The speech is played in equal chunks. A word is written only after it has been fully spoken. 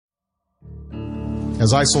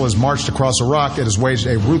As ISIL has marched across Iraq, it has waged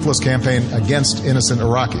a ruthless campaign against innocent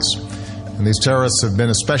Iraqis. And these terrorists have been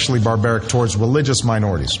especially barbaric towards religious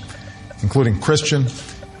minorities, including Christian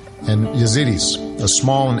and Yazidis, a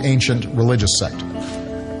small and ancient religious sect.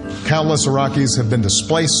 Countless Iraqis have been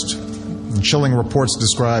displaced, and chilling reports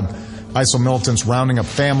describe ISIL militants rounding up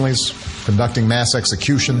families, conducting mass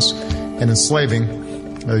executions, and enslaving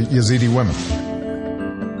Yazidi women.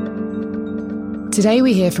 Today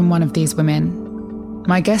we hear from one of these women.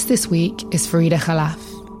 My guest this week is Farida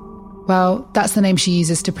Khalaf. Well, that's the name she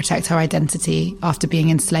uses to protect her identity after being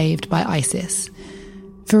enslaved by ISIS.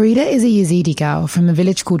 Farida is a Yazidi girl from a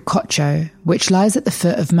village called Kocho, which lies at the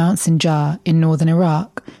foot of Mount Sinjar in northern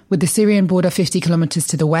Iraq, with the Syrian border 50 kilometres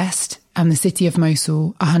to the west and the city of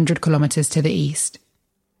Mosul 100 kilometres to the east.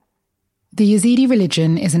 The Yazidi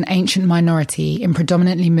religion is an ancient minority in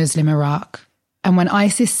predominantly Muslim Iraq, and when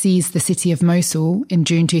ISIS seized the city of Mosul in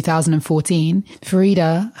June 2014,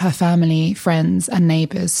 Farida, her family, friends and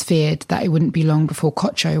neighbours feared that it wouldn't be long before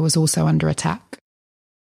Kocho was also under attack.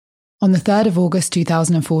 On the 3rd of August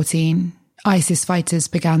 2014, ISIS fighters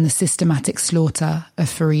began the systematic slaughter of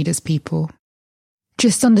Farida's people.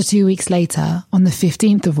 Just under 2 weeks later, on the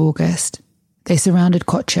 15th of August, they surrounded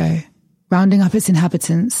Kocho, rounding up its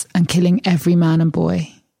inhabitants and killing every man and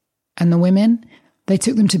boy. And the women, they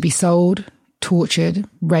took them to be sold, tortured,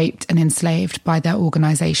 raped and enslaved by their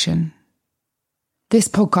organisation. This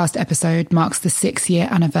podcast episode marks the 6-year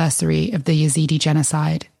anniversary of the Yazidi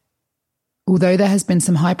genocide. Although there has been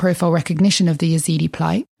some high-profile recognition of the Yazidi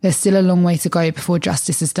plight, there's still a long way to go before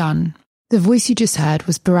justice is done. The voice you just heard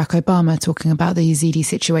was Barack Obama talking about the Yazidi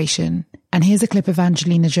situation, and here's a clip of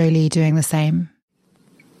Angelina Jolie doing the same.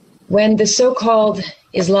 When the so-called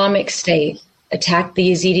Islamic State attacked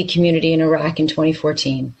the Yazidi community in Iraq in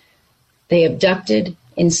 2014, they abducted,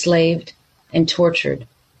 enslaved, and tortured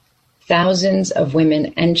thousands of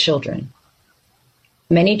women and children.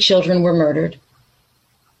 Many children were murdered,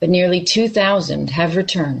 but nearly 2,000 have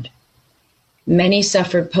returned. Many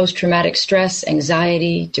suffered post-traumatic stress,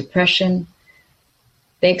 anxiety, depression.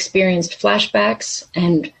 They experienced flashbacks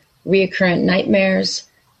and recurrent nightmares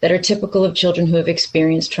that are typical of children who have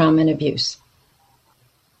experienced trauma and abuse.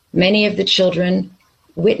 Many of the children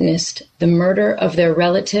witnessed the murder of their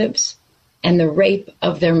relatives and the rape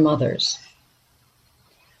of their mothers.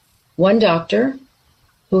 One doctor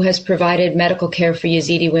who has provided medical care for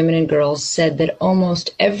Yazidi women and girls said that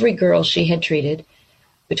almost every girl she had treated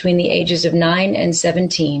between the ages of 9 and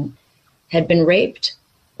 17 had been raped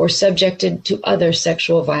or subjected to other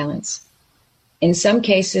sexual violence. In some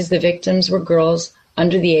cases, the victims were girls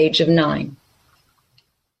under the age of 9.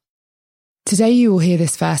 Today you will hear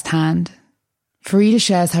this firsthand. Farida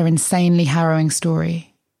shares her insanely harrowing story,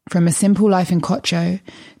 from a simple life in Kocho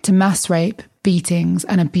to mass rape, beatings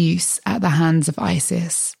and abuse at the hands of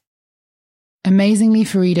ISIS. Amazingly,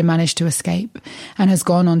 Farida managed to escape and has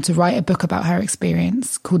gone on to write a book about her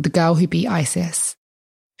experience called The Girl Who Beat ISIS.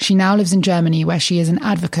 She now lives in Germany, where she is an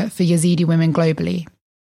advocate for Yazidi women globally.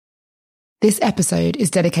 This episode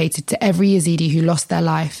is dedicated to every Yazidi who lost their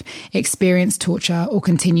life, experienced torture or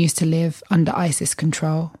continues to live under ISIS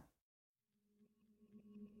control.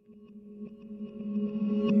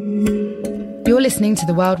 You're listening to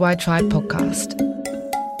the Worldwide Tribe podcast.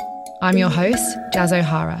 I'm your host, Jazz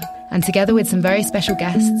O'Hara, and together with some very special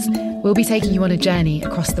guests, we'll be taking you on a journey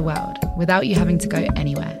across the world without you having to go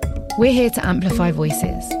anywhere. We're here to amplify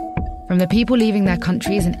voices, from the people leaving their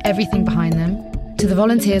countries and everything behind them, to the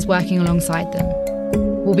volunteers working alongside them.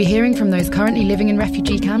 We'll be hearing from those currently living in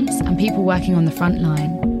refugee camps and people working on the front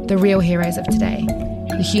line, the real heroes of today,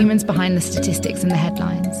 the humans behind the statistics and the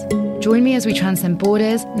headlines. Join me as we transcend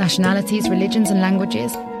borders, nationalities, religions and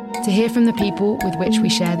languages to hear from the people with which we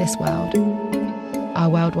share this world, our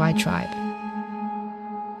worldwide tribe.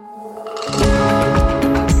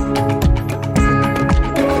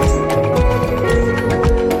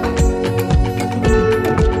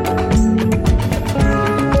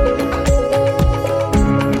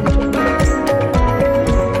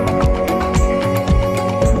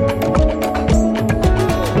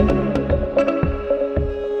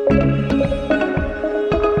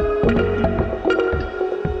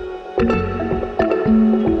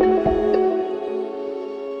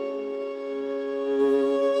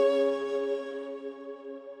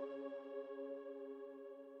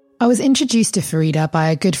 I was introduced to Farida by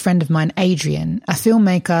a good friend of mine, Adrian, a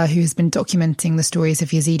filmmaker who has been documenting the stories of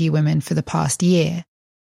Yazidi women for the past year.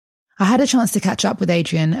 I had a chance to catch up with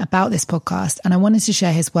Adrian about this podcast, and I wanted to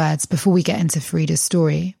share his words before we get into Farida's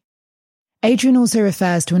story. Adrian also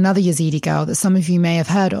refers to another Yazidi girl that some of you may have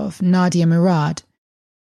heard of, Nadia Murad.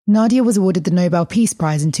 Nadia was awarded the Nobel Peace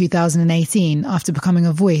Prize in 2018 after becoming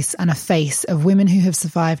a voice and a face of women who have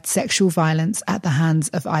survived sexual violence at the hands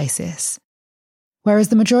of ISIS. Whereas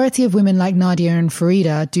the majority of women like Nadia and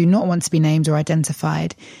Farida do not want to be named or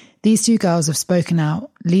identified, these two girls have spoken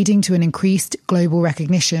out, leading to an increased global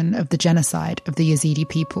recognition of the genocide of the Yazidi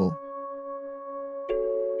people.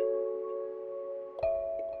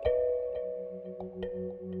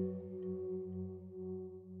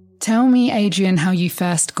 Tell me, Adrian, how you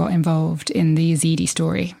first got involved in the Yazidi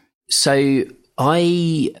story. So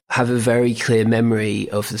I have a very clear memory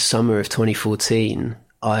of the summer of 2014.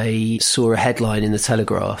 I saw a headline in the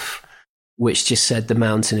Telegraph which just said "The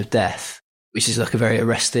Mountain of Death," which is like a very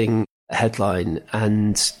arresting headline.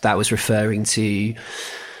 And that was referring to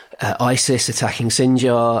ISIS attacking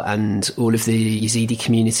Sinjar and all of the Yazidi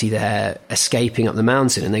community there escaping up the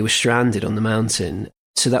mountain, and they were stranded on the mountain.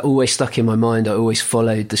 So that always stuck in my mind. I always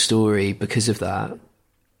followed the story because of that.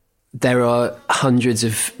 There are hundreds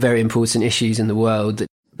of very important issues in the world,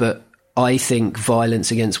 but I think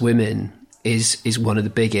violence against women is one of the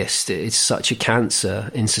biggest. It's such a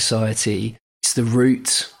cancer in society. It's the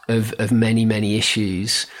root of many, many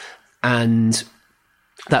issues. And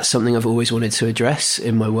that's something I've always wanted to address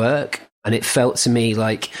in my work. And it felt to me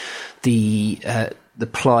like the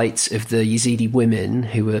plight of the Yazidi women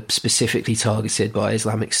who were specifically targeted by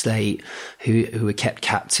Islamic State, who were kept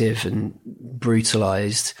captive and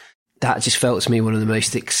brutalized, that just felt to me one of the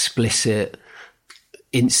most explicit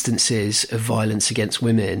instances of violence against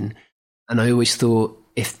women. And I always thought,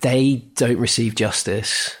 if they don't receive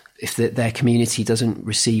justice, if their community doesn't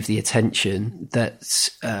receive the attention that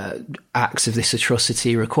acts of this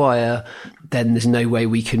atrocity require, then there's no way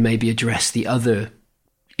we can maybe address the other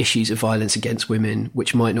issues of violence against women,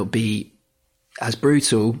 which might not be as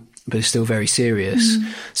brutal, but are still very serious.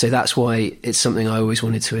 So that's why it's something I always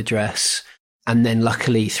wanted to address. And then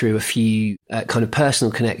luckily through a few kind of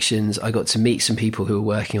personal connections, I got to meet some people who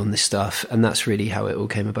were working on this stuff. And that's really how it all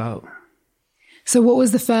came about. So what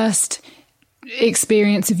was the first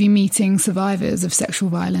experience of you meeting survivors of sexual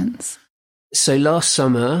violence? So last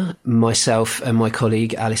summer, myself and my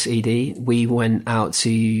colleague Alice Eady, we went out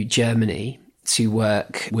to Germany to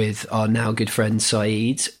work with our now good friend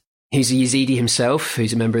Saeed. He's a Yazidi himself,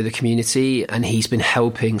 who's a member of the community, and he's been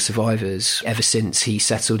helping survivors ever since he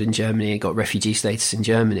settled in Germany and got refugee status in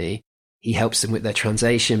Germany. He helps them with their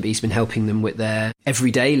translation, but he's been helping them with their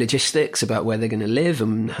everyday logistics about where they're going to live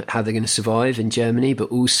and how they're going to survive in Germany,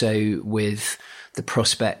 but also with the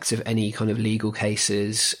prospect of any kind of legal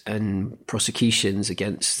cases and prosecutions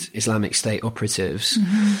against Islamic State operatives.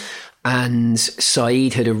 And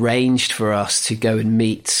Saeed had arranged for us to go and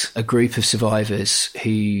meet a group of survivors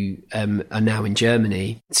who are now in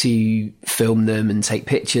Germany, to film them and take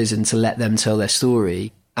pictures and to let them tell their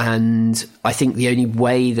story. And I think the only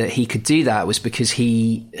way that he could do that was because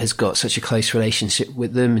he has got such a close relationship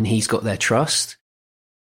with them and he's got their trust.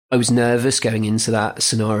 I was nervous going into that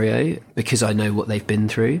scenario because I know what they've been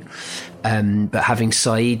through. But having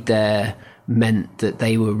Saeed there meant that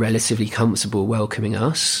they were relatively comfortable welcoming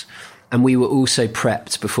us. And we were also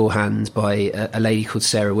prepped beforehand by a lady called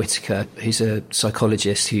Sarah Whitaker, who's a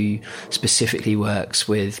psychologist who specifically works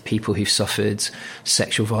with people who've suffered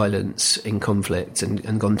sexual violence in conflict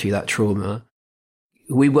and gone through that trauma.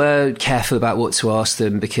 We were careful about what to ask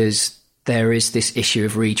them because there is this issue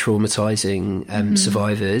of re-traumatizing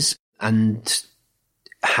survivors and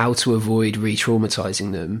how to avoid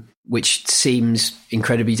re-traumatizing them, which seems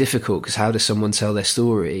incredibly difficult because how does someone tell their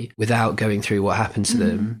story without going through what happened to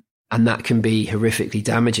them? And that can be horrifically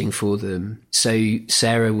damaging for them. So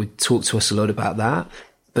Sarah would talk to us a lot about that.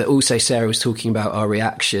 But also Sarah was talking about our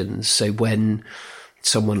reactions. So when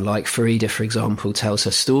someone like Farida, for example, tells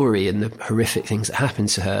her story and the horrific things that happen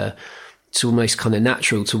to her, it's almost kind of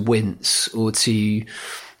natural to wince or to,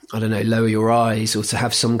 I don't know, lower your eyes or to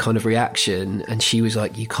have some kind of reaction. And she was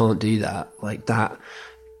like, you can't do that. Like that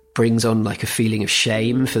brings on like a feeling of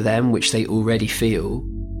shame for them, which they already feel.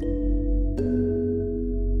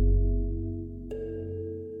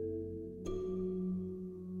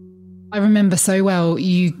 I remember so well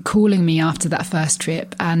you calling me after that first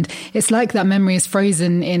trip, and it's like that memory is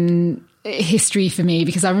frozen in history for me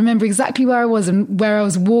because I remember exactly where I was and where I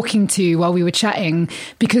was walking to while we were chatting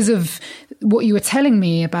because of what you were telling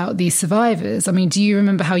me about these survivors. I mean, do you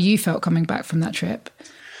remember how you felt coming back from that trip?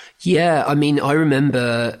 Yeah, I mean, I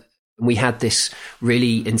remember we had this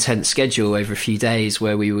really intense schedule over a few days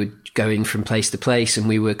where we were going from place to place and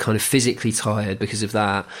we were kind of physically tired because of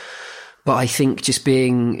that. But I think just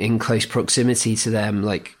being in close proximity to them,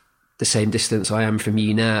 like the same distance I am from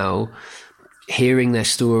you now, hearing their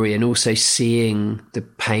story and also seeing the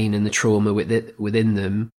pain and the trauma within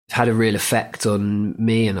them had a real effect on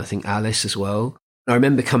me, and I think Alice as well. I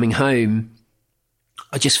remember coming home,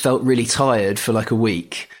 I just felt really tired for like a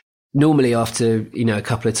week. Normally after, a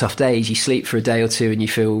couple of tough days, you sleep for a day or two and you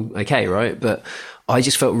feel okay, right? But I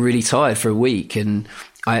just felt really tired for a week. And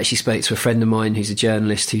I actually spoke to a friend of mine who's a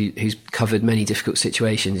journalist who's covered many difficult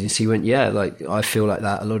situations. And he went, yeah, like I feel like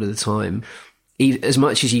that a lot of the time. As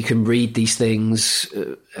much as you can read these things,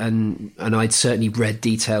 and I'd certainly read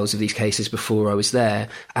details of these cases before I was there,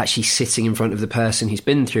 actually sitting in front of the person who's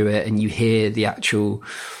been through it and you hear the actual,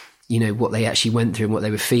 what they actually went through and what they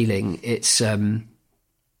were feeling, it's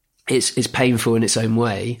painful in its own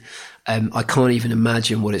way. I can't even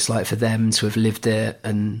imagine what it's like for them to have lived it,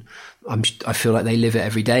 and I feel like they live it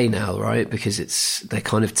every day now, right? Because they're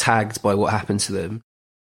kind of tagged by what happened to them.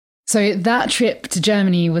 So that trip to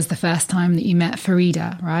Germany was the first time that you met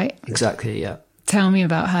Farida, right? Exactly, yeah. Tell me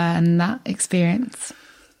about her and that experience.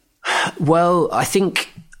 Well, I think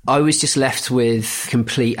I was just left with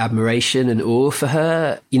complete admiration and awe for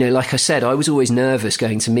her. Like I said, I was always nervous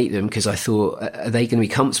going to meet them because I thought, are they going to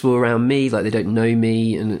be comfortable around me? Like they don't know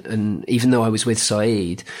me. And even though I was with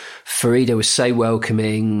Saeed, Farida was so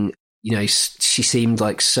welcoming. She seemed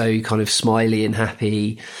like so kind of smiley and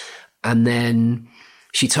happy. And then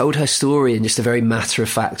she told her story in just a very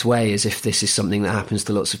matter-of-fact way, as if this is something that happens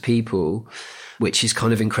to lots of people, which is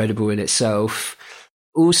kind of incredible in itself.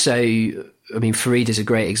 Also, Farida's a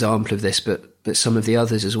great example of this, but some of the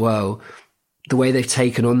others as well. The way they've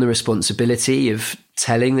taken on the responsibility of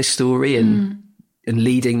telling this story and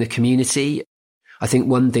leading the community. I think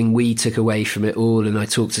one thing we took away from it all, and I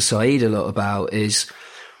talked to Saeed a lot about, is,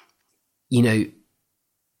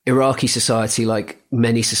 Iraqi society, like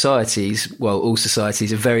many societies, well, all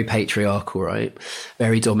societies are very patriarchal, right?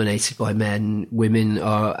 Very dominated by men. Women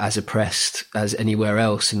are as oppressed as anywhere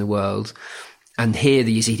else in the world. And here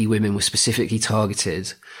the Yazidi women were specifically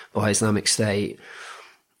targeted by Islamic State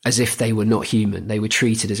as if they were not human. They were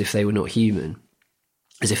treated as if they were not human,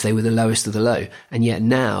 as if they were the lowest of the low. And yet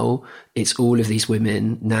now it's all of these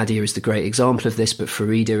women. Nadia is the great example of this, but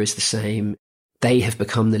Farida is the same. They have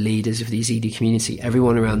become the leaders of the Yazidi community.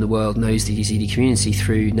 Everyone around the world knows the Yazidi community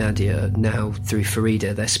through Nadia, now through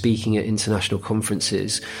Farida. They're speaking at international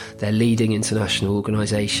conferences. They're leading international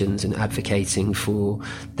organisations and advocating for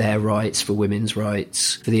their rights, for women's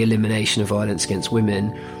rights, for the elimination of violence against women.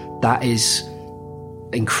 That is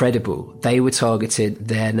incredible. They were targeted.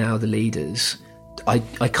 They're now the leaders. I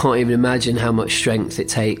can't even imagine how much strength it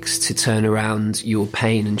takes to turn around your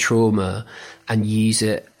pain and trauma and use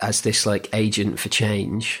it as this like agent for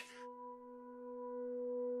change.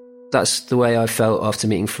 That's the way I felt after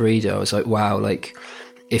meeting Farida. I was like, wow, like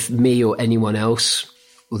if me or anyone else,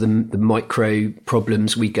 or the micro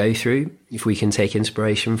problems we go through, if we can take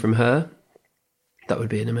inspiration from her, that would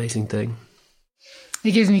be an amazing thing.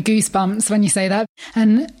 It gives me goosebumps when you say that.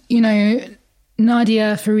 And,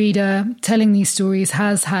 Nadia, Farida, telling these stories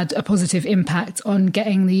has had a positive impact on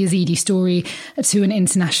getting the Yazidi story to an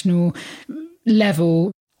international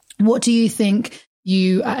level. What do you think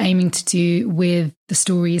you are aiming to do with the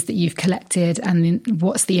stories that you've collected, and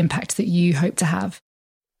what's the impact that you hope to have?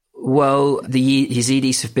 Well, the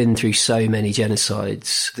Yazidis have been through so many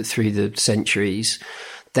genocides through the centuries.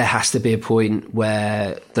 There has to be a point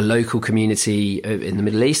where the local community in the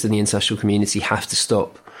Middle East and the international community have to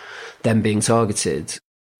stop them being targeted.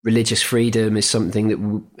 Religious freedom is something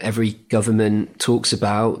that every government talks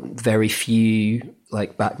about. Very few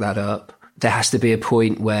back that up. There has to be a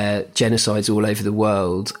point where genocides all over the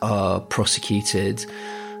world are prosecuted.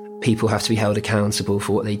 People have to be held accountable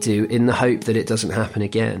for what they do in the hope that it doesn't happen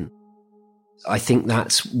again. I think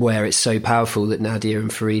that's where it's so powerful that Nadia and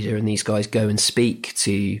Farida and these guys go and speak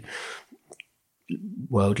to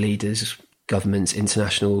world leaders, governments,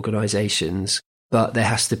 international organisations. But there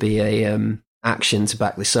has to be a action to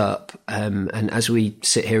back this up. And as we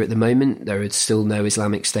sit here at the moment, there are still no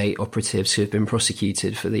Islamic State operatives who have been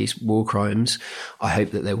prosecuted for these war crimes. I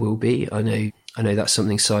hope that there will be. I know that's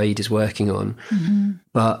something Saeed is working on. Mm-hmm.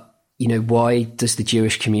 But, why does the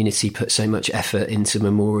Jewish community put so much effort into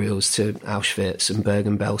memorials to Auschwitz and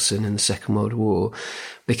Bergen-Belsen and the Second World War?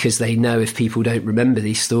 Because they know if people don't remember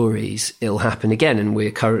these stories, it'll happen again. And we're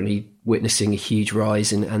currently witnessing a huge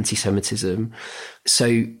rise in anti-Semitism.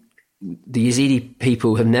 So the Yazidi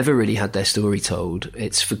people have never really had their story told.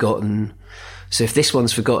 It's forgotten. So if this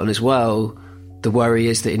one's forgotten as well, the worry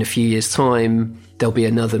is that in a few years' time, there'll be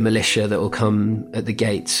another militia that will come at the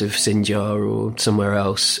gates of Sinjar or somewhere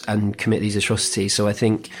else and commit these atrocities. So I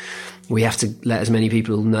think we have to let as many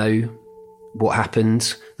people know what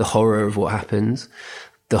happened, the horror of what happened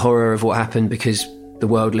because the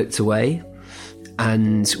world looked away.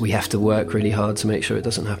 and we have to work really hard to make sure it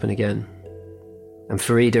doesn't happen again. And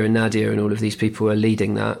Farida and Nadia and all of these people are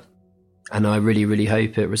leading that, and I really, really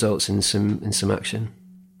hope it results in some action.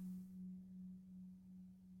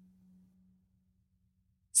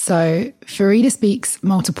 So Farida speaks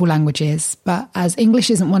multiple languages, but as English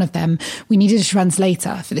isn't one of them, we needed a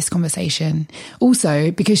translator for this conversation.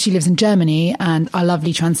 Also, because she lives in Germany and our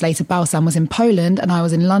lovely translator Balsam was in Poland and I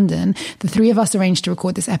was in London, the three of us arranged to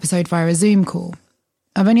record this episode via a Zoom call.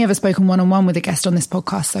 I've only ever spoken one-on-one with a guest on this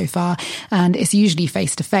podcast so far, and it's usually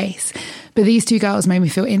face-to-face. But these two girls made me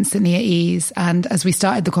feel instantly at ease, and as we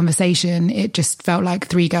started the conversation, it just felt like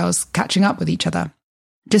three girls catching up with each other.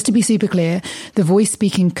 Just to be super clear, the voice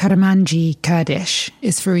speaking Kurmanji Kurdish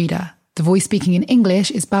is Farida. The voice speaking in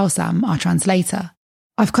English is Balsam, our translator.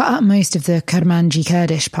 I've cut out most of the Kurmanji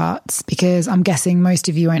Kurdish parts because I'm guessing most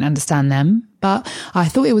of you won't understand them, but I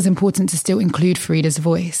thought it was important to still include Farida's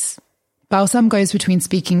voice. Balsam goes between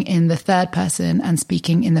speaking in the third person and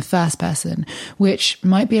speaking in the first person, which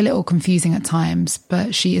might be a little confusing at times,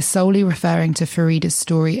 but she is solely referring to Farida's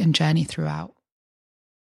story and journey throughout.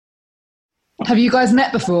 Have you guys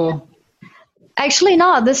met before? Actually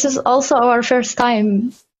not. This is also our first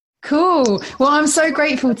time. Cool. Well, I'm so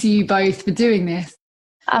grateful to you both for doing this.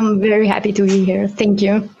 I'm very happy to be here. Thank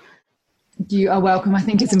you. You are welcome. I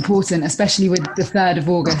think it's important, especially with the 3rd of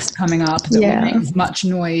August coming up, that we make as much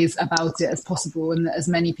noise about it as possible and that as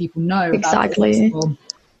many people know about it as possible.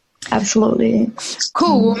 Absolutely.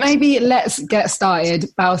 Cool. Well, maybe let's get started.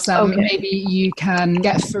 Balsam, maybe you can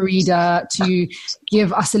get Farida to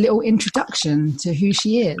give us a little introduction to who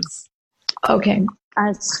she is. Okay.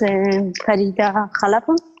 As Farida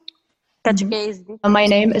Khalaf. My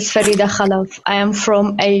name is Farida Khalaf. I am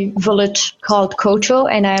from a village called Kocho,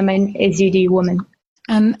 and I am an Yazidi woman.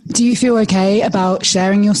 And do you feel okay about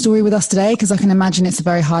sharing your story with us today? Because I can imagine it's a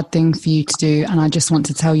very hard thing for you to do, and I just want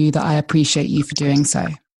to tell you that I appreciate you for doing so.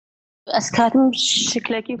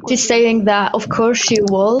 She's saying that, of course, she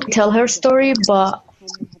will tell her story, but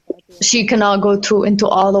she cannot go into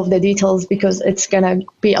all of the details because it's going to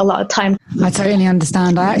be a lot of time. I totally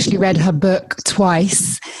understand. I actually read her book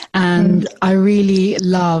twice, and I really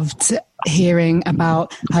loved hearing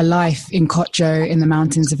about her life in Kocho in the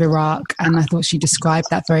mountains of Iraq, and I thought she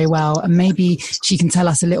described that very well. And maybe she can tell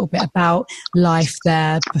us a little bit about life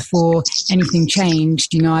there before anything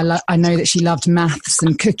changed. You know, I know that she loved maths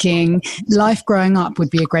and cooking. Life growing up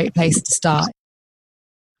would be a great place to start.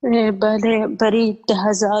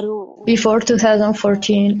 Before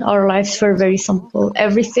 2014, our lives were very simple.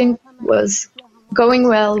 Everything was going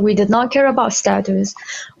well. We did not care about status.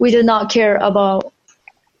 We did not care about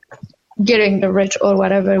getting rich or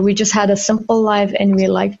whatever. We just had a simple life and we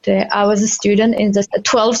liked it. I was a student in the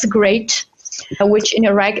 12th grade, which in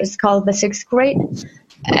Iraq is called the 6th grade.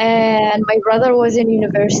 And my brother was in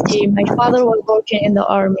university. My father was working in the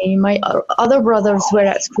army. My other brothers were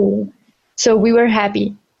at school. So we were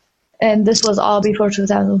happy. And this was all before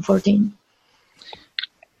 2014.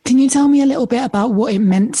 Can you tell me a little bit about what it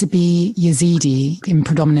meant to be Yazidi in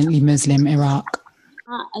predominantly Muslim Iraq?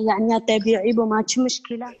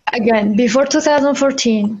 Again, before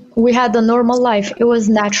 2014, we had a normal life. It was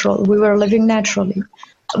natural. We were living naturally.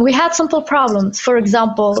 We had simple problems. For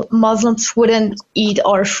example, Muslims wouldn't eat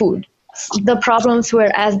our food. The problems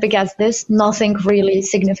were as big as this, nothing really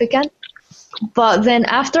significant. But then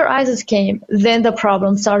after ISIS came, then the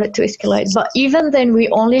problem started to escalate. But even then, we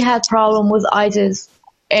only had problem with ISIS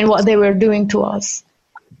and what they were doing to us,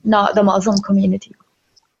 not the Muslim community.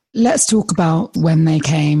 Let's talk about when they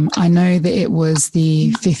came. I know that it was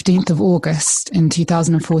the 15th of August in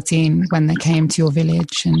 2014 when they came to your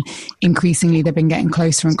village, and increasingly they've been getting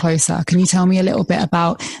closer and closer. Can you tell me a little bit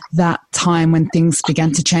about that time when things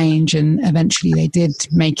began to change and eventually they did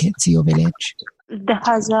make it to your village? They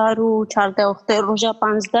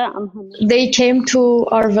came to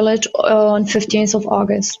our village on 15th of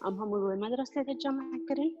August.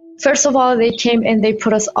 First of all, they came and they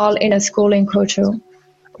put us all in a school in Kocho.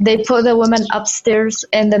 They put the women upstairs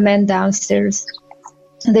and the men downstairs.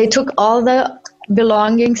 They took all the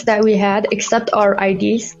belongings that we had except our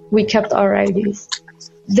IDs. We kept our IDs.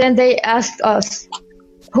 Then they asked us,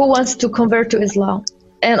 who wants to convert to Islam?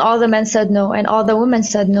 And all the men said no, and all the women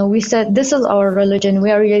said no. We said, this is our religion.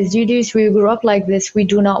 We are Yazidis. We grew up like this. We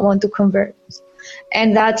do not want to convert.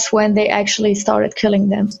 And that's when they actually started killing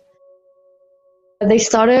them. They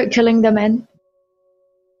started killing the men,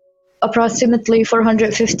 approximately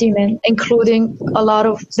 450 men, including a lot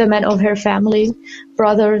of the men of her family,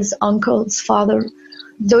 brothers, uncles, father.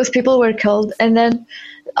 Those people were killed. And then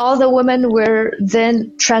all the women were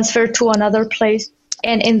then transferred to another place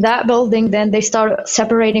And in that building, then they start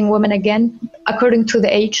separating women again according to the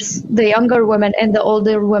ages, the younger women and the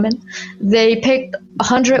older women. They picked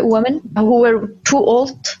 100 women who were too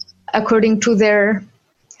old according to their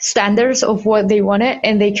standards of what they wanted,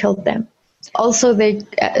 and they killed them. Also,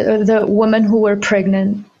 the women who were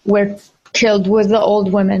pregnant were killed with the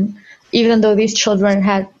old women. Even though these children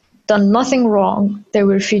had done nothing wrong, they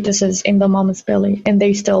were fetuses in the mom's belly, and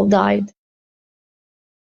they still died.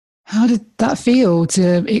 How did that feel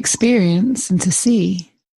to experience and to see?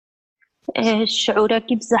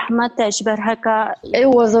 شعورك بزحمة أجبرها It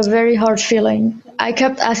was a very hard feeling. I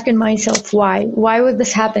kept asking myself, why? Why would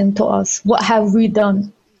this happen to us? What have we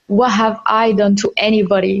done? What have I done to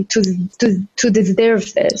anybody to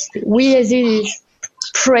deserve this? We Yazidis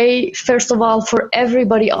pray, first of all, for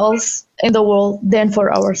everybody else in the world, then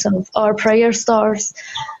for ourselves. Our prayer starts,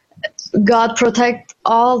 God protect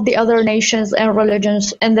all the other nations and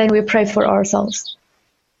religions, and then we pray for ourselves.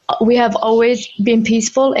 We have always been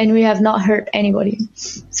peaceful and we have not hurt anybody.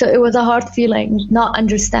 So it was a hard feeling, not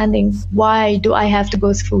understanding why do I have to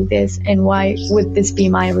go through this and why would this be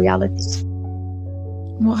my reality.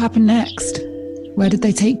 What happened next? Where did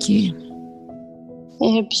they take you?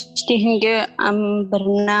 We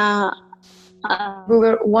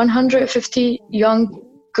were 150 young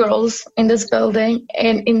girls in this building,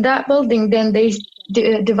 and in that building then they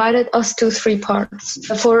divided us to 3 parts.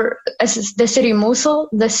 For the city Mosul,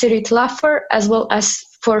 the city Tlafar, as well as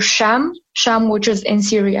for Sham, which is in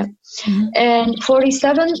Syria. Mm-hmm. And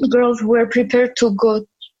 47 girls were prepared to go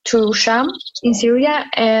to Sham in Syria,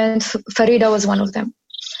 and Farida was one of them.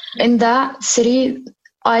 In that city,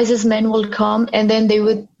 ISIS men would come, and then they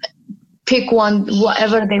would pick one,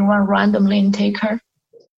 whatever they want randomly, and take her.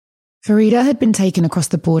 Farida had been taken across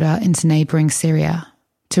the border into neighbouring Syria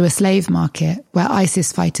to a slave market where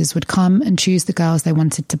ISIS fighters would come and choose the girls they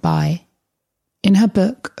wanted to buy. In her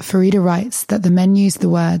book, Farida writes that the men used the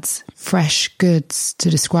words fresh goods to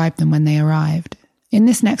describe them when they arrived. In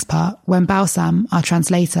this next part, when Balsam, our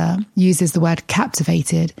translator, uses the word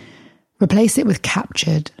captivated, replace it with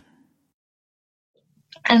captured.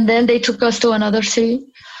 And then they took us to another city.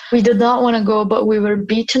 We did not want to go, but we were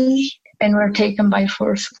beaten and were taken by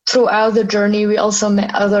force. Throughout the journey, we also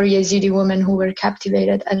met other Yazidi women who were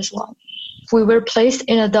captivated as well. We were placed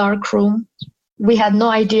in a dark room. We had no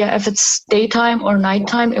idea if it's daytime or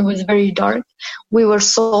nighttime. It was very dark. We were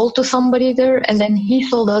sold to somebody there, and then he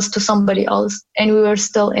sold us to somebody else. And we were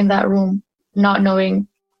still in that room, not knowing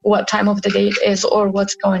what time of the day it is or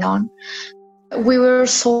what's going on. We were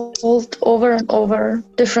sold over and over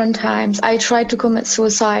different times. I tried to commit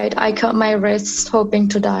suicide. I cut my wrists hoping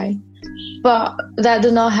to die. But that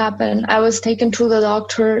did not happen. I was taken to the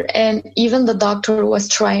doctor, and even the doctor was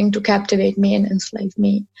trying to captivate me and enslave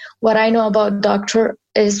me. What I know about doctor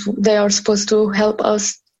is they are supposed to help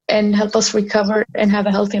us and help us recover and have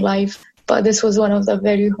a healthy life. But this was one of the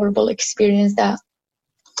very horrible experiences that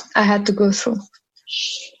I had to go through.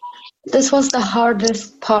 This was the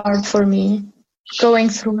hardest part for me, going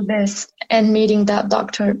through this and meeting that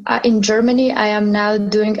doctor. In Germany, I am now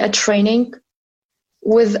doing a training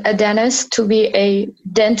with a dentist to be a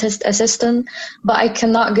dentist assistant, but I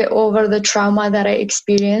cannot get over the trauma that I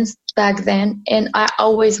experienced back then. And I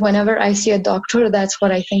always, whenever I see a doctor, that's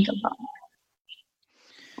what I think about.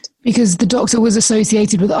 Because the doctor was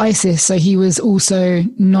associated with ISIS, so he was also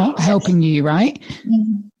not helping you, right?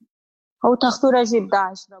 Mm-hmm.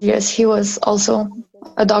 Yes, he was also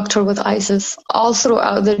a doctor with ISIS. All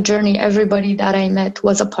throughout the journey, everybody that I met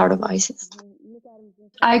was a part of ISIS.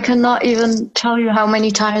 I cannot even tell you how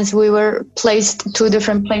many times we were placed to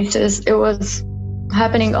different places. It was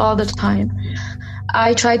happening all the time.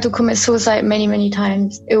 I tried to commit suicide many, many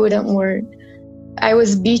times. It wouldn't work. I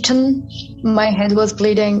was beaten. My head was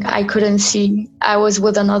bleeding. I couldn't see. I was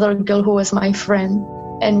with another girl who was my friend,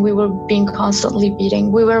 and we were being constantly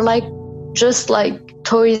beaten. We were just like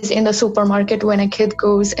toys in the supermarket when a kid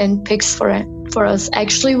goes and picks for us.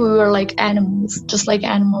 Actually, we were like animals, just like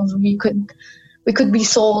animals. We could be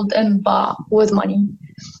sold and bought with money.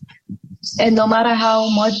 And no matter how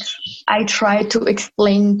much I tried to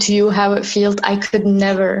explain to you how it felt, I could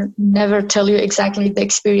never tell you exactly the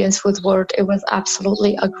experience with words. It was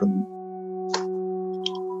absolutely ugly.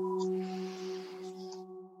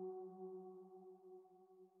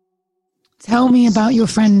 Tell me about your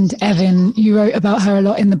friend, Evan. You wrote about her a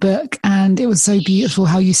lot in the book, and it was so beautiful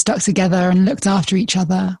how you stuck together and looked after each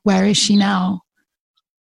other. Where is she now?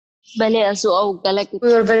 We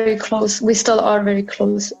were very close. We still are very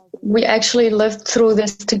close. We actually lived through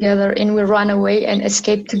this together, and we ran away and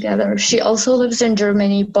escaped together. She also lives in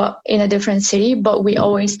Germany, but in a different city, but we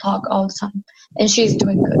always talk all the time, and she's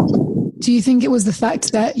doing good. Do you think it was the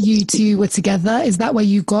fact that you two were together? Is that where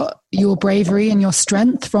you got your bravery and your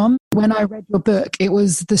strength from? When I read your book, it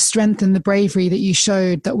was the strength and the bravery that you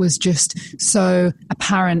showed that was just so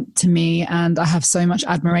apparent to me. And I have so much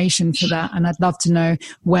admiration for that. And I'd love to know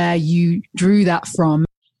where you drew that from.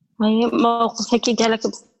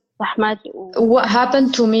 What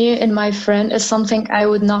happened to me and my friend is something I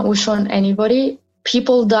would not wish on anybody.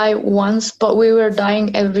 People die once, but we were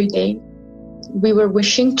dying every day. We were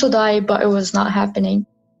wishing to die, but it was not happening.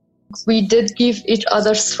 We did give each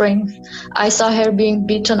other strength. I saw her being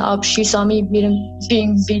beaten up. She saw me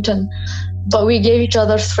being beaten. But we gave each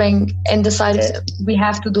other strength and decided we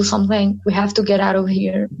have to do something. We have to get out of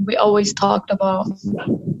here. We always talked about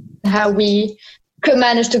how we could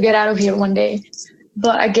manage to get out of here one day.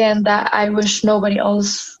 But again, that I wish nobody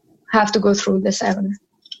else have to go through this ever.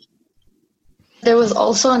 There was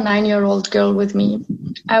also a 9-year-old girl with me.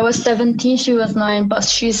 I was 17, she was 9, but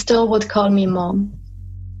she still would call me mom.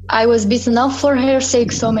 I was beaten up for her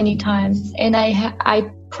sake so many times, and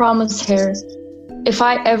I promised her, if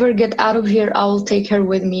I ever get out of here, I will take her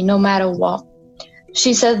with me, no matter what.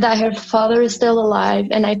 She said that her father is still alive,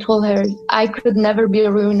 and I told her I could never be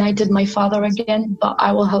reunited with my father again, but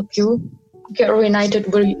I will help you get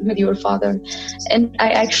reunited with your father. And I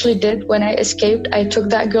actually did. When I escaped, I took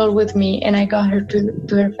that girl with me and I got her to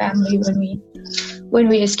her family when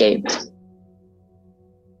we escaped.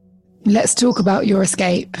 Let's talk about your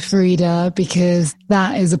escape, Farida, because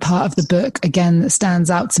that is a part of the book, again, that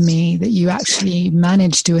stands out to me, that you actually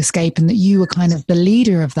managed to escape and that you were kind of the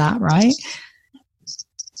leader of that, right?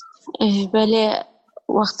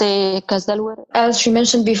 As she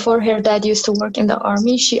mentioned before, her dad used to work in the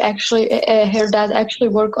army. Her dad actually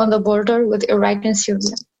worked on the border with Iraq and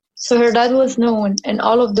Syria. So her dad was known, and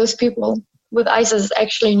all of those people with ISIS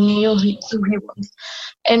actually knew who he was.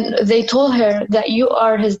 And they told her that you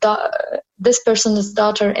are this person's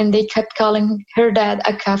daughter, and they kept calling her dad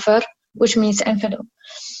a kafir, which means infidel.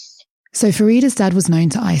 So Farida's dad was known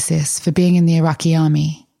to ISIS for being in the Iraqi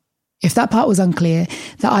army. If that part was unclear,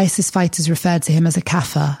 the ISIS fighters referred to him as a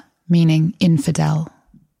kafir, meaning infidel.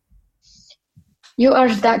 You are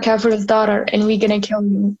that kafir's daughter, and we're going to kill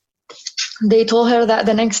you. They told her that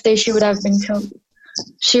the next day she would have been killed.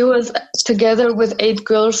 She was together with 8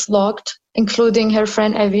 girls locked, including her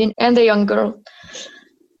friend Evin and the young girl.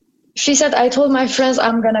 She said, I told my friends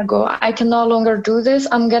I'm going to go. I can no longer do this.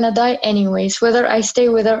 I'm going to die anyways. Whether I stay,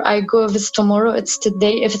 whether I go, if it's tomorrow, it's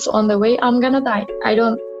today, if it's on the way, I'm going to die.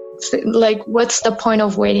 What's the point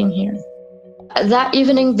of waiting here? That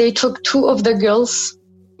evening, they took 2 of the girls.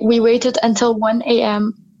 We waited until 1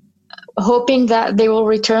 a.m., hoping that they will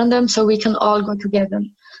return them so we can all go together.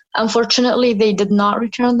 Unfortunately, they did not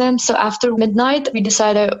return them. So after midnight, we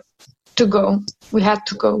decided to go. We had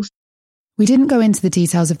to go. We didn't go into the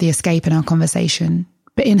details of the escape in our conversation,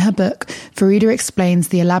 but in her book, Farida explains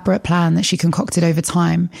the elaborate plan that she concocted over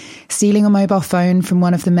time, stealing a mobile phone from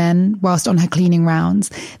one of the men whilst on her cleaning rounds,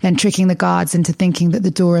 then tricking the guards into thinking that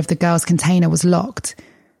the door of the girls' container was locked.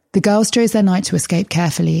 The girls chose their night to escape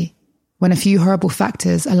carefully, when a few horrible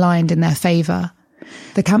factors aligned in their favour.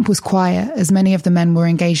 The camp was quiet, as many of the men were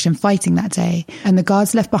engaged in fighting that day, and the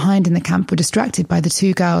guards left behind in the camp were distracted by the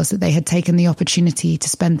 2 girls that they had taken the opportunity to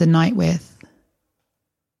spend the night with.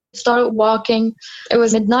 Started walking. It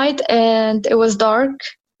was midnight and it was dark.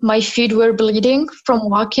 My feet were bleeding from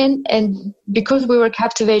walking, and because we were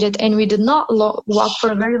captivated and we did not walk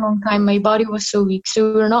for a very long time, my body was so weak.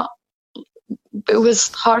 So it was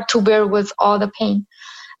hard to bear with all the pain.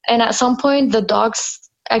 And at some point, the dogs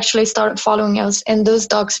actually started following us, and those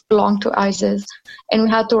dogs belonged to ISIS. And we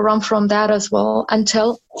had to run from that as well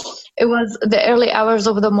until it was the early hours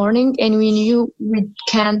of the morning, and we knew we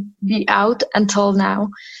can't be out until now.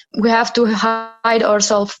 We have to hide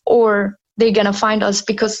ourselves or they're going to find us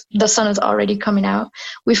because the sun is already coming out.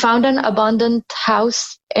 We found an abandoned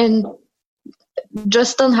house, and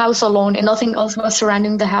just a house alone, and nothing else was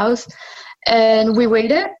surrounding the house. And we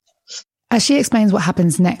waited. As she explains what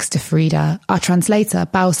happens next to Farida, our translator,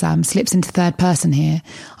 Bausam, slips into third person here.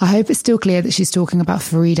 I hope it's still clear that she's talking about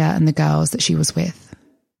Farida and the girls that she was with.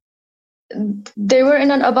 They were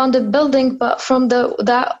in an abandoned building, but from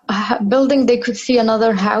that building, they could see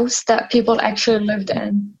another house that people actually lived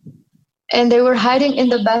in. And they were hiding in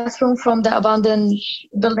the bathroom from the abandoned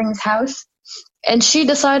building's house. And she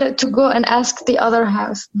decided to go and ask the other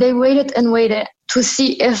house. They waited and waited to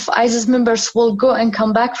see if ISIS members will go and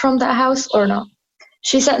come back from that house or not.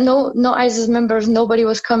 She said no ISIS members, nobody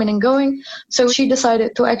was coming and going. So she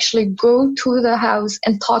decided to actually go to the house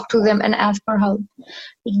and talk to them and ask for help.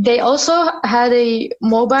 They also had a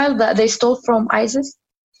mobile that they stole from ISIS.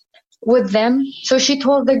 with them. So she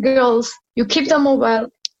told the girls, you keep the mobile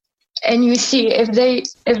and you see if they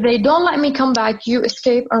don't let me come back, you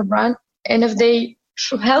escape or run. And if they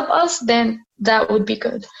should help us, then that would be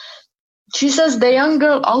good. She says the young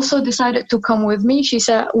girl also decided to come with me. She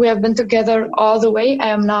said, we have been together all the way. I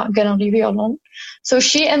am not going to leave you alone. So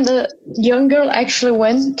she and the young girl actually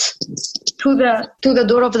went to the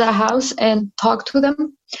door of the house and talked to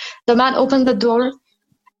them. The man opened the door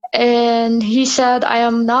and he said, I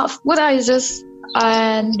am not with ISIS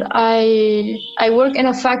and I work in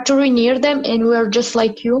a factory near them and we're just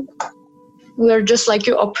like you. We're just like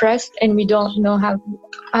you, oppressed, and we don't know how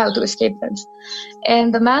to escape this.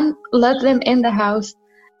 And the man let them in the house,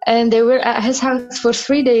 and they were at his house for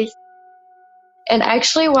 3 days. And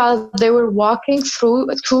actually, while they were walking through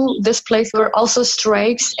this place, there were also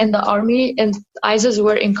strikes, and the army and ISIS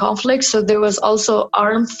were in conflict. So there was also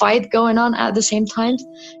armed fight going on at the same time.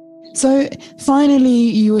 So finally,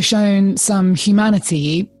 you were shown some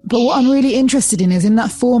humanity. But what I'm really interested in is in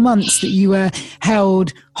that 4 months that you were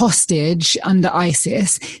held hostage under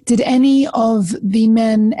ISIS, did any of the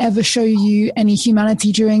men ever show you any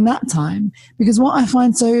humanity during that time? Because what I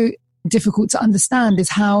find so difficult to understand is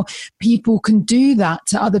how people can do that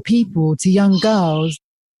to other people, to young girls.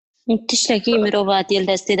 I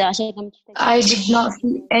did not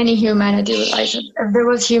see any humanity with ISIS. If there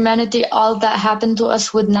was humanity, all that happened to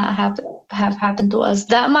us would not have happened to us.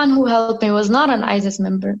 That man who helped me was not an ISIS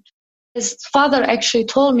member. His father actually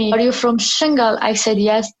told me, are you from Shingal? I said,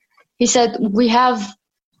 yes. He said, we have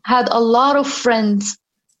had a lot of friends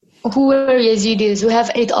who were Yazidis, who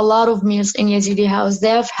have ate a lot of meals in Yazidi house. They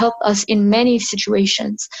have helped us in many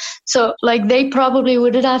situations. So they probably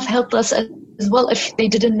wouldn't have helped us as well if they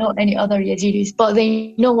didn't know any other Yazidis, but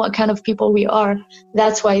they know what kind of people we are.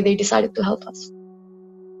 That's why they decided to help us.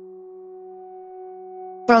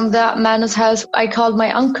 From that man's house, I called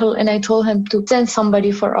my uncle and I told him to send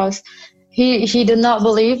somebody for us. He did not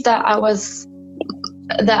believe that I was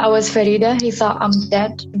Farida. He thought I'm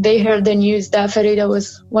dead. They heard the news that Farida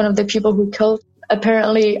was one of the people who killed.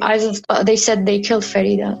 Apparently, ISIS, they said they killed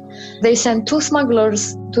Farida. They sent 2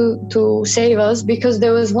 smugglers to save us because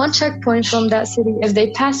there was one checkpoint from that city. If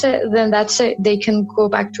they pass it, then that's it. They can go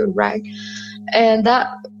back to Iraq. And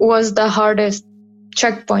that was the hardest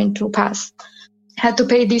checkpoint to pass. Had to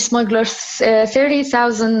pay these smugglers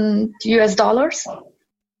 $30,000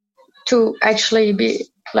 to actually be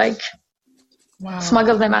Wow.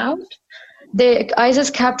 smuggle them out. ISIS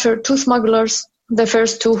captured 2 smugglers, the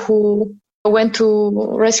first 2 who went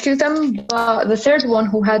to rescue them, but the third one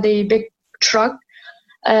who had a big truck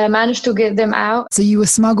managed to get them out. So you were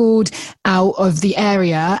smuggled out of the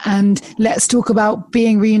area, and let's talk about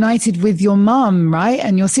being reunited with your mum, right?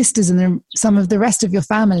 And your sisters and some of the rest of your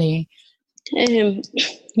family.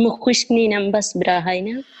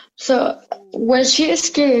 So when she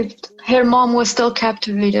escaped, her mom was still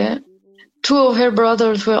captivated. 2 of her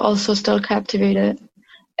brothers were also still captivated,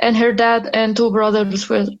 and her dad and 2 brothers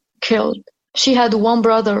were killed. She had 1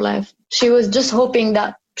 brother left. She was just hoping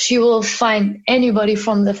that she will find anybody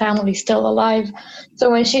from the family still alive. So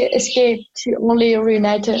when she escaped, she only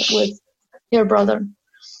reunited with her brother,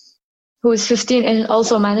 who was 15 and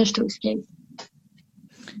also managed to escape.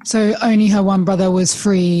 So only her 1 brother was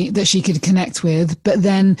free that she could connect with, but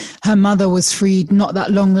then her mother was freed not that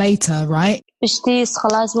long later, right? Actually,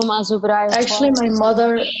 my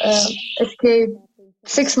mother escaped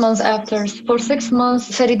 6 months after. For 6 months,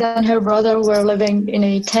 Farida and her brother were living in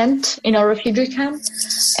a tent in a refugee camp.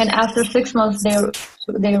 And after 6 months, they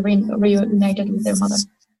reunited with their mother.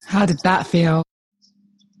 How did that feel?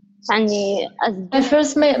 I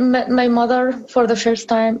first met my mother for the first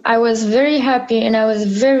time. I was very happy and I was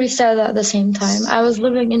very sad at the same time. I was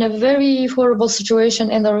living in a very horrible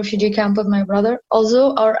situation in the refugee camp with my brother.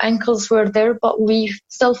 Although our uncles were there, but we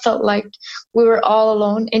still felt like we were all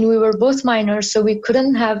alone, and we were both minors, so we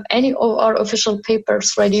couldn't have any of our official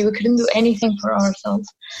papers ready. We couldn't do anything for ourselves.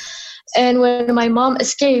 And when my mom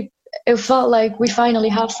escaped, it felt like we finally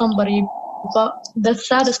have somebody. But the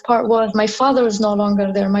saddest part was my father is no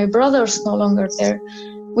longer there. My brother is no longer there.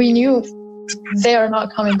 We knew they are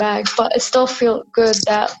not coming back, but it still feels good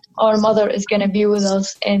that our mother is going to be with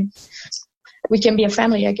us and we can be a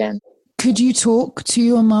family again. Could you talk to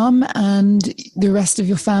your mum and the rest of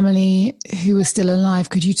your family who are still alive?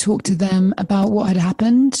 Could you talk to them about what had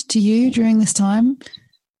happened to you during this time?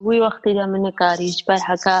 At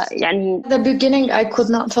the beginning, I could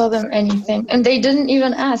not tell them anything. And they didn't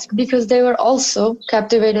even ask because they were also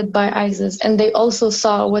captivated by ISIS and they also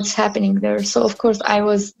saw what's happening there. So, of course, I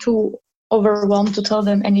was too overwhelmed to tell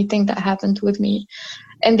them anything that happened with me.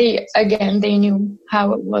 And they knew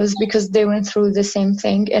how it was because they went through the same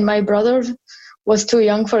thing. And my brother was too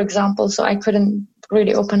young, for example, so I couldn't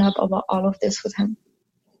really open up about all of this with him.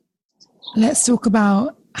 Let's talk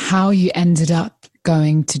about how you ended up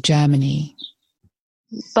going to Germany.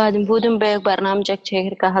 So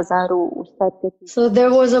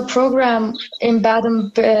there was a program in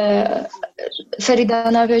Baden-Württemberg.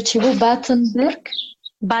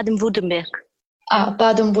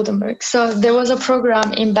 Baden-Württemberg. So there was a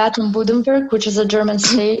program in Baden-Württemberg, which is a German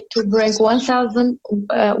state, to bring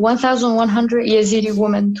 1,100 Yazidi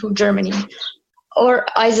women to Germany, or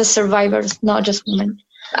ISIS survivors, not just women.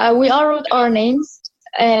 We all wrote our names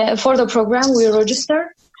for the program. We registered.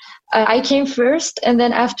 I came first, and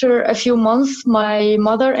then after a few months, my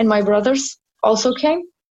mother and my brothers also came.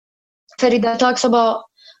 Farida talks about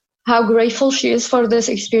how grateful she is for this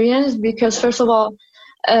experience because, first of all,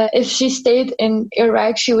 if she stayed in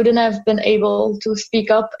Iraq, she wouldn't have been able to speak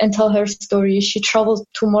up and tell her story. She traveled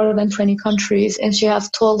to more than 20 countries, and she has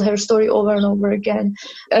told her story over and over again.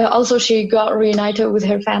 Also, she got reunited with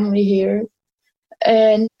her family here.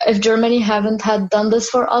 And if Germany hadn't had done this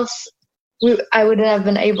for us, I wouldn't have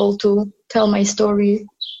been able to tell my story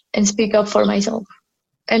and speak up for myself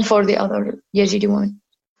and for the other Yazidi women.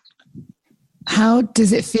 How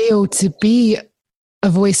does it feel to be a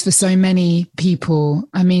voice for so many people?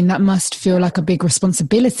 I mean, that must feel like a big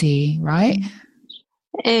responsibility, right?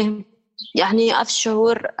 I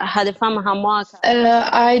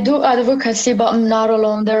do advocacy, but I'm not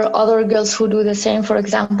alone. There are other girls who do the same. For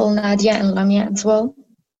example, Nadia and Lamia as well.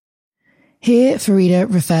 Here,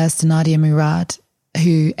 Farida refers to Nadia Murad,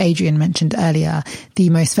 who Adrian mentioned earlier, the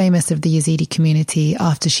most famous of the Yazidi community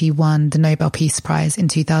after she won the Nobel Peace Prize in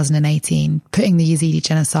 2018, putting the Yazidi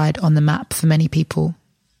genocide on the map for many people.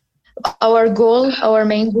 Our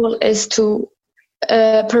main goal is to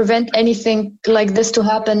prevent anything like this to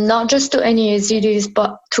happen, not just to any Yazidis,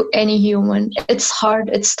 but to any human. It's hard,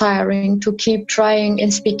 it's tiring to keep trying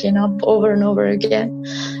and speaking up over and over again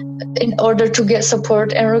in order to get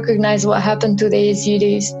support and recognize what happened to the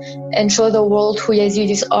Yazidis and show the world who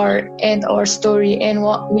Yazidis are and our story and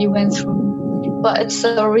what we went through. But it's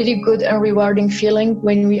a really good and rewarding feeling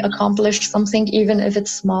when we accomplish something, even if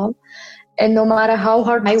it's small. And no matter how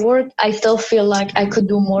hard I work, I still feel like I could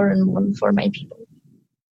do more and more for my people.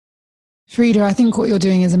 Farida, I think what you're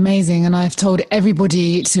doing is amazing, and I've told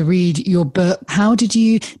everybody to read your book. How did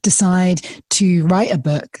you decide to write a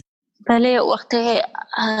book? We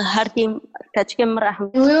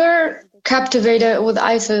were captivated with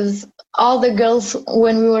ISIS. All the girls,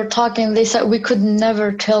 when we were talking, they said we could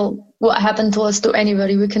never tell what happened to us to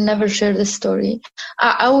anybody. We can never share this story.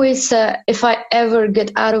 I always said, if I ever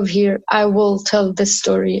get out of here, I will tell this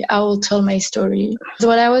story. I will tell my story.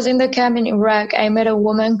 When I was in the camp in Iraq, I met a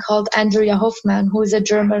woman called Andrea Hoffman, who is a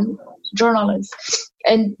German journalist.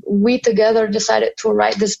 And we together decided to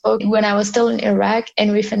write this book when I was still in Iraq,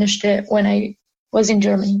 and we finished it when I was in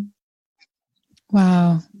Germany.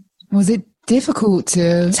 Wow. Was it difficult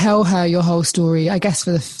to tell her your whole story, I guess,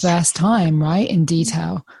 for the first time, right, in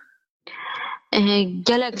detail?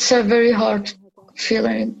 It's a very hard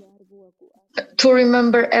feeling to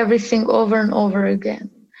remember everything over and over again.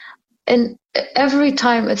 And every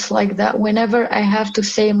time it's like that. Whenever I have to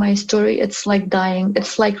say my story, it's like dying.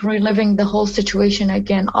 It's like reliving the whole situation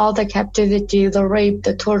again. All the captivity, the rape,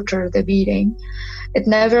 the torture, the beating. It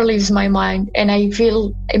never leaves my mind. And I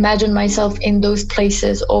imagine myself in those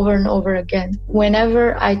places over and over again.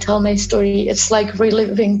 Whenever I tell my story, it's like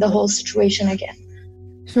reliving the whole situation again.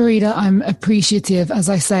 Farida, I'm appreciative, as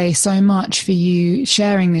I say, so much for you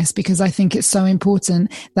sharing this, because I think it's so important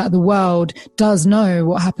that the world does know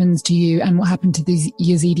what happens to you and what happened to these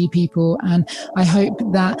Yazidi people. And I hope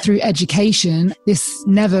that through education, this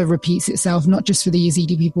never repeats itself, not just for the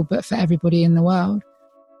Yazidi people, but for everybody in the world.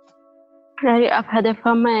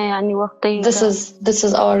 This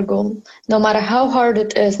is our goal. No matter how hard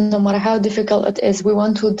it is, no matter how difficult it is, we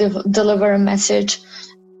want to deliver a message.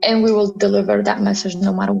 And we will deliver that message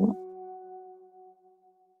no matter what.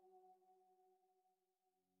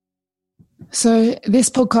 So this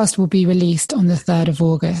podcast will be released on the 3rd of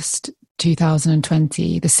August,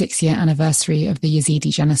 2020, the 6-year anniversary of the Yazidi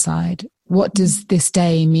genocide. What does this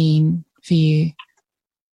day mean for you?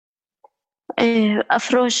 This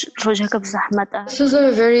was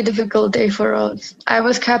a very difficult day for us. I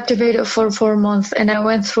was captivated for 4 months, and I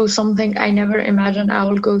went through something I never imagined I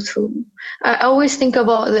would go through. I always think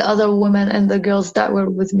about the other women and the girls that were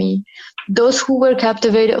with me, those who were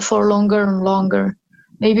captivated for longer and longer,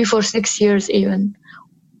 maybe for 6 years even.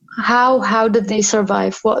 how did they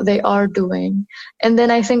survive what they are doing? And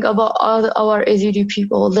then I think about all our Yazidi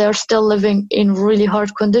people. They're still living in really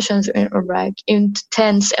hard conditions in Iraq, in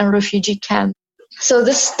tents and refugee camps. So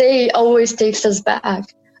this day always takes us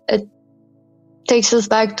back. It takes us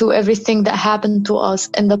back to everything that happened to us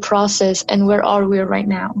in the process, and where are we right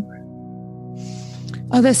now?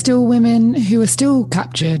 Are there still women who are still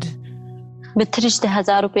captured?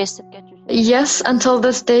 Yes, until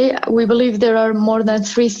this day, we believe there are more than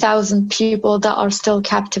 3,000 people that are still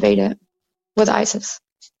captivated with ISIS.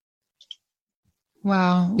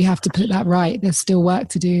 Wow, we have to put that right. There's still work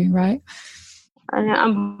to do, right?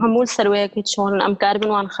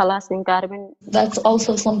 That's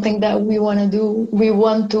also something that we want to do. We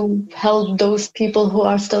want to help those people who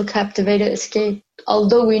are still captivated escape.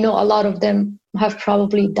 Although we know a lot of them have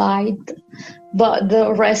probably died, but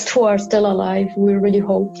the rest who are still alive, we really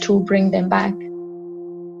hope to bring them back.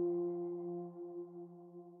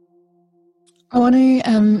 I want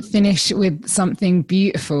to finish with something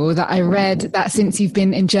beautiful that I read, that since you've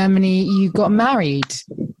been in Germany, you got married.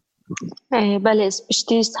 Yes,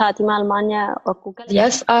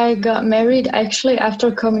 I got married. Actually,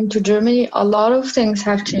 after coming to Germany, a lot of things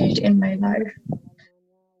have changed in my life.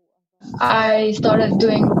 I started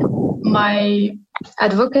doing my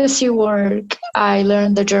advocacy work. I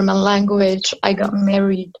learned the German language. I got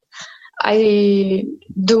married. I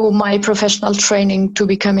do my professional training to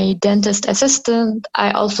become a dentist assistant.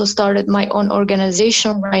 I also started my own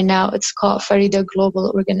organization right now. It's called Farida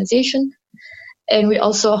Global Organization. And we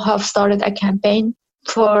also have started a campaign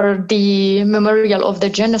for the memorial of the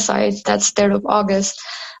genocide. That's 3rd of August.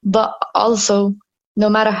 But also, no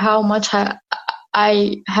matter how much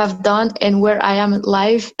I have done and where I am in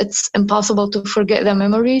life, it's impossible to forget the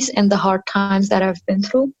memories and the hard times that I've been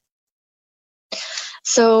through.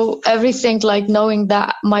 So everything, like knowing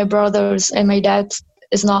that my brothers and my dad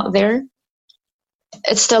is not there,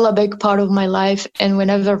 it's still a big part of my life. And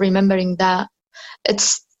whenever remembering that,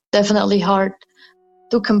 it's definitely hard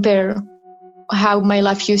to compare how my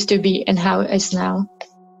life used to be and how it is now.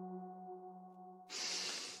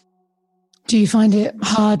 Do you find it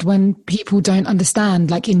hard when people don't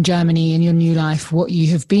understand, like in Germany, in your new life, what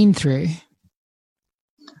you have been through?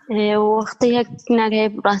 It's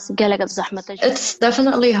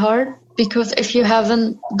definitely hard, because if you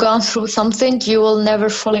haven't gone through something, you will never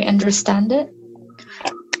fully understand it.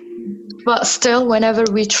 But still, whenever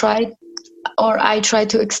we try, or I try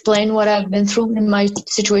to explain what I've been through in my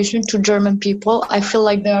situation to German people, I feel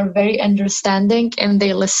like they are very understanding and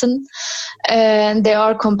they listen and they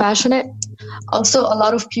are compassionate. Also, a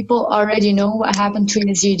lot of people already know what happened to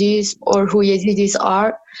Yazidis or who Yazidis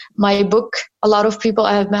are. My book,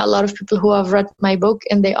 I have met a lot of people who have read my book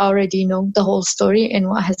and they already know the whole story and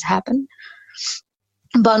what has happened.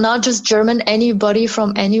 But not just German, anybody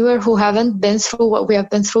from anywhere who haven't been through what we have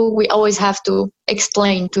been through, we always have to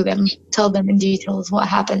explain to them, tell them in details what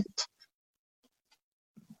happened.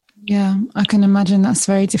 Yeah, I can imagine that's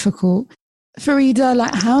very difficult. Farida,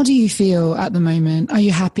 how do you feel at the moment? Are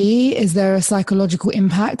you happy? Is there a psychological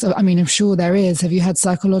impact? I mean, I'm sure there is. Have you had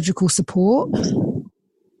psychological support?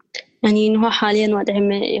 I'm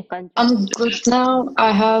good now.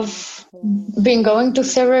 I have been going to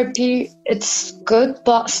therapy. It's good,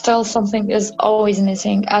 but still something is always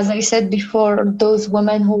missing. As I said before, those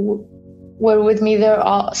women who were with me there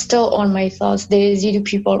are still on my thoughts. The Yazidi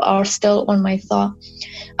people are still on my thought.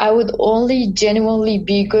 I would only genuinely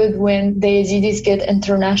be good when the Yazidis get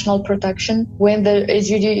international protection, when the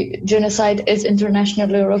Yazidi genocide is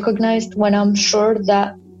internationally recognized, when I'm sure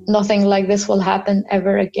that nothing like this will happen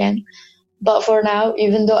ever again. But for now,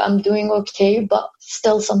 even though I'm doing okay, but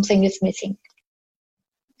still something is missing.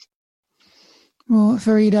 Well,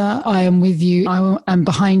 Farida, I am with you. I am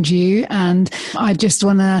behind you. And I just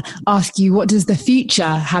want to ask you, what does the future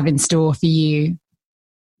have in store for you?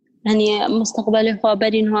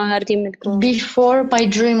 Before, my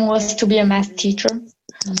dream was to be a math teacher.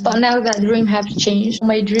 But now that dream has changed.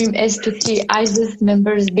 My dream is to see ISIS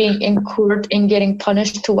members being in court and getting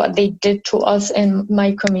punished to what they did to us in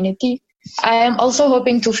my community. I am also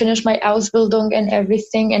hoping to finish my Ausbildung and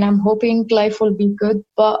everything, and I'm hoping life will be good,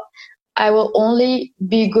 but I will only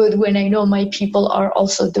be good when I know my people are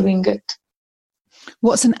also doing good.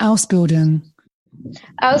 What's an Ausbildung?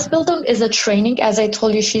 Ausbildung is a training. As I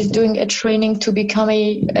told you, she's doing a training to become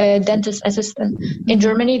a dentist assistant. In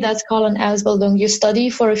Germany, that's called an Ausbildung. You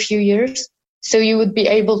study for a few years, so you would be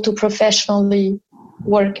able to professionally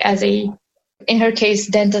work as in her case,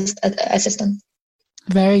 dentist assistant.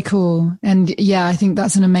 Very cool. And yeah, I think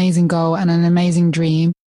that's an amazing goal and an amazing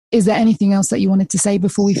dream. Is there anything else that you wanted to say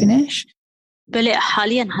before we finish? My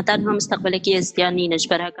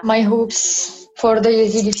hopes for the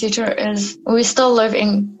Yazidi future is we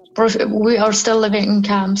are still living in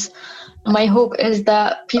camps. My hope is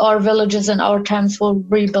that our villages and our towns will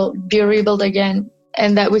be rebuilt again,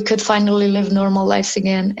 and that we could finally live normal lives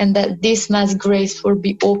again, and that these mass graves will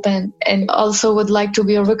be open, and also would like to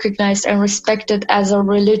be recognized and respected as a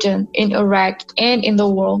religion in Iraq and in the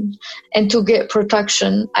world, and to get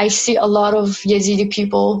protection. I see a lot of Yazidi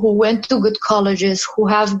people who went to good colleges, who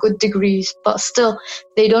have good degrees, but still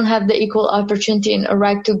they don't have the equal opportunity in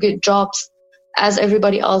Iraq to get jobs as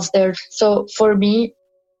everybody else there. So for me,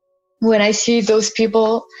 when I see those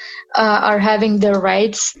people are having their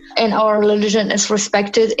rights and our religion is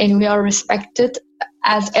respected and we are respected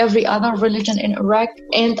as every other religion in Iraq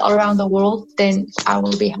and around the world, then I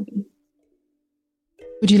will be happy.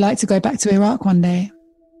 Would you like to go back to Iraq one day?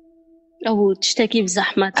 I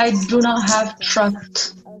do not have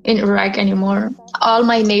trust in Iraq anymore. All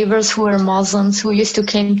my neighbors who were Muslims, who used to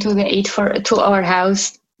come to the aid to our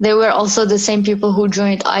house, they were also the same people who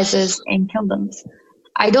joined ISIS and killed them.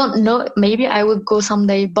 I don't know, maybe I would go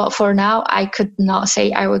someday, but for now, I could not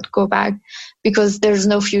say I would go back because there's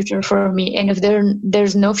no future for me. And if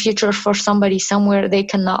there's no future for somebody somewhere, they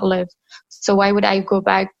cannot live. So why would I go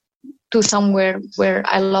back to somewhere where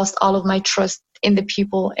I lost all of my trust in the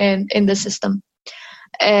people and in the system?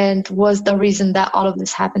 And was the reason that all of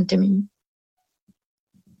this happened to me.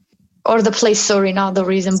 Or the place, sorry, not the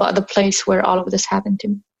reason, but the place where all of this happened to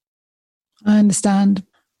me. I understand.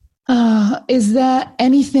 Is there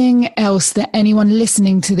anything else that anyone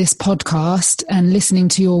listening to this podcast and listening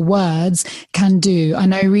to your words can do? I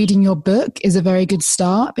know reading your book is a very good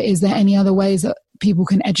start, but is there any other ways that people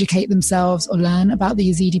can educate themselves or learn about the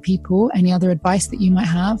Yazidi people? Any other advice that you might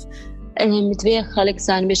have? I want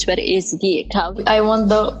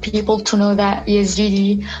the people to know that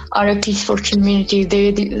Yazidi are a peaceful community.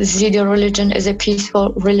 The Yazidi religion is a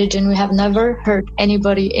peaceful religion. We have never hurt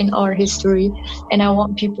anybody in our history, and I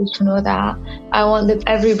want people to know that. I want that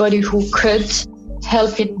everybody who could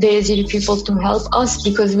help the Yazidi people to help us,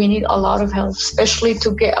 because we need a lot of help, especially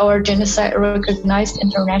to get our genocide recognized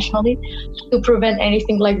internationally, to prevent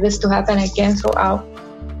anything like this to happen again throughout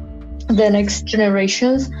the next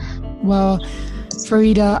generations. Well,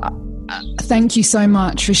 Farida, thank you so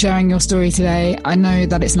much for sharing your story today. I know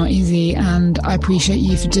that it's not easy, and I appreciate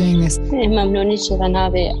you for doing this.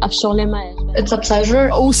 It's a pleasure.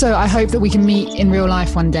 Also, I hope that we can meet in real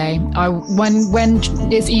life one day. When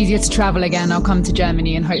it's easier to travel again, I'll come to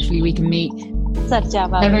Germany and hopefully we can meet.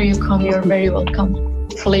 Whenever you come, you're very welcome.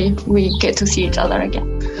 Hopefully we get to see each other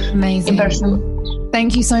again. Amazing. In person.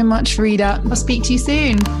 Thank you so much, Farida. I'll speak to you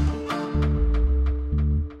soon.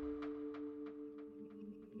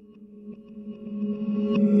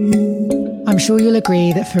 I'm sure you'll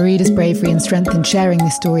agree that Farida's bravery and strength in sharing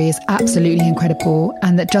this story is absolutely incredible,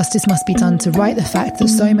 and that justice must be done to right the fact that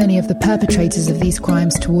so many of the perpetrators of these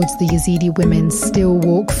crimes towards the Yazidi women still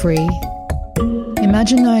walk free.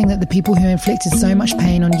 Imagine knowing that the people who inflicted so much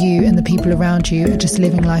pain on you and the people around you are just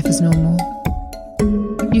living life as normal.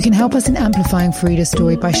 You can help us in amplifying Farida's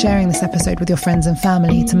story by sharing this episode with your friends and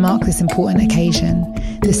family to mark this important occasion,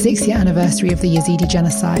 the 6th-year anniversary of the Yazidi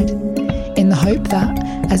genocide, in the hope that,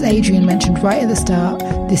 as Adrian mentioned right at the start,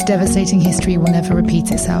 this devastating history will never repeat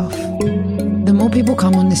itself. The more people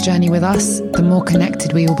come on this journey with us, the more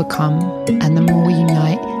connected we all become, and the more we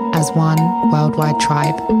unite as one worldwide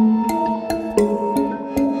tribe.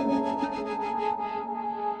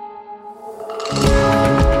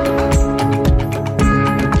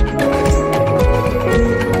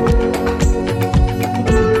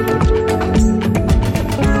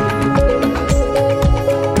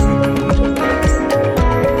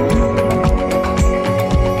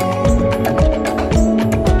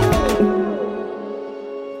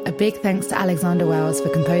 Big thanks to Alexander Wells for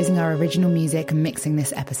composing our original music and mixing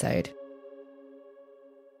this episode.